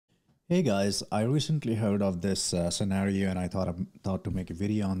Hey guys, I recently heard of this scenario and I thought to make a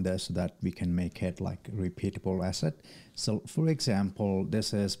video on this so that we can make it like a repeatable asset. So for example,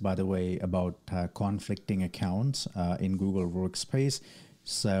 this is by the way about conflicting accounts in Google Workspace.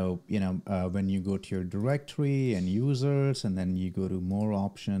 So, when you go to your directory and users and then you go to more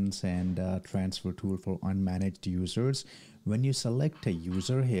options and transfer tool for unmanaged users, when you select a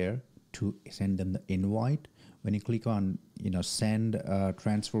user here to send them the invite, when you click on send a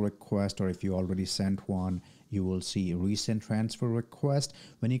transfer request, or if you already sent one, you will see recent transfer request.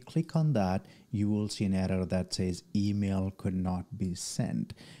 When you click on that, you will see an error that says email could not be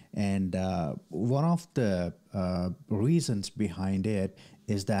sent. And one of the reasons behind it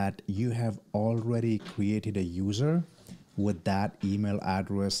is that you have already created a user with that email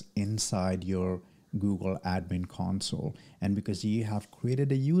address inside your Google admin console. And because you have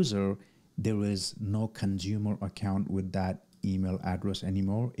created a user, there is no consumer account with that email address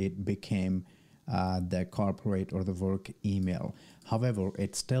anymore. It became the corporate or the work email. However,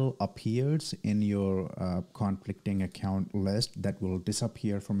 it still appears in your conflicting account list that will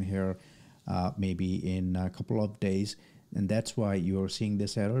disappear from here maybe in a couple of days. And that's why you're seeing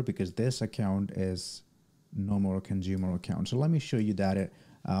this error, because this account is no more a consumer account. So let me show you that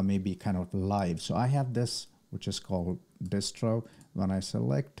maybe kind of live. So I have this, which is called distro. When I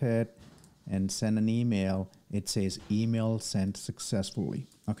select it and send an email, it says email sent successfully.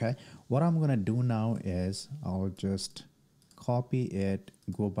 Okay, what I'm gonna do now is I'll just copy it,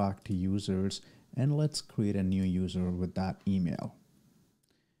 go back to users, and let's create a new user with that email.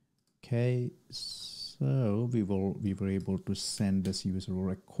 Okay, so we were able to send this user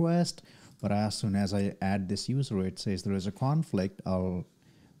request, but as soon as I add this user, it says there is a conflict. I'll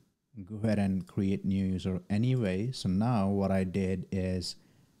go ahead and create new user anyway. So now what I did is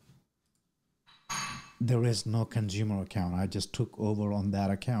there is no consumer account. I just took over on that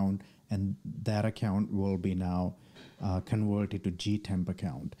account, and that account will be now converted to Gtemp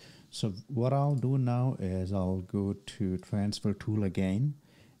account. So what I'll do now is I'll go to transfer tool again,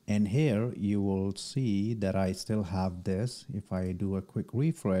 and here you will see that I still have this. If I do a quick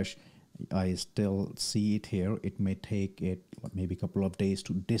refresh, I still see it here. It may take it maybe a couple of days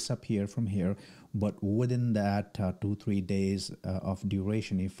to disappear from here, but within that 2-3 days of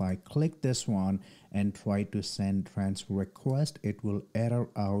duration, if I click this one and try to send transfer request, it will error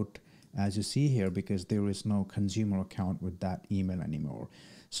out, as you see here, because there is no consumer account with that email anymore.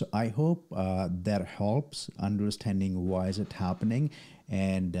 So I hope that helps understanding why is it happening.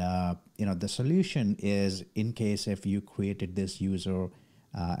 And the solution is, in case if you created this user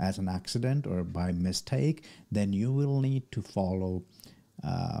as an accident or by mistake, then you will need to follow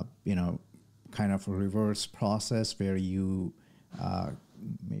kind of a reverse process where you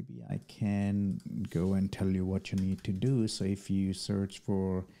maybe I can go and tell you what you need to do. So if you search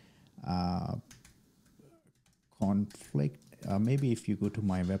for conflict, maybe if you go to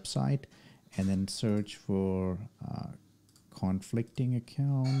my website and then search for conflicting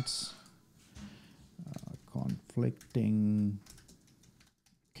accounts, conflicting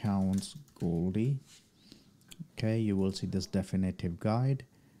accounts Goldie. Okay, you will see this definitive guide,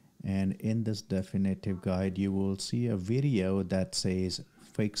 and in this definitive guide you will see a video that says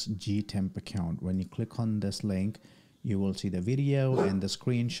fix Gtemp account. When you click on this link, you will see the video and the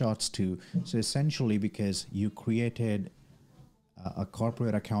screenshots too. So essentially, because you created a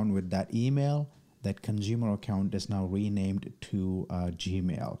corporate account with that email, that consumer account is now renamed to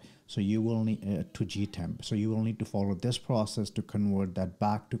Gmail. So you will need to Gtemp. So you will need to follow this process to convert that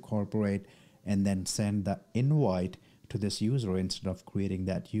back to corporate, and then send the invite to this user instead of creating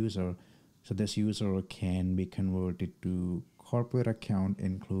that user. So this user can be converted to corporate account,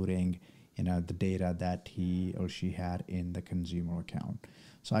 including the data that he or she had in the consumer account.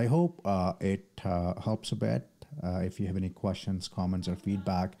 So I hope it helps a bit. If you have any questions, comments, or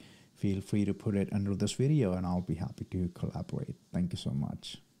feedback, feel free to put it under this video and I'll be happy to collaborate. Thank you so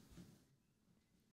much.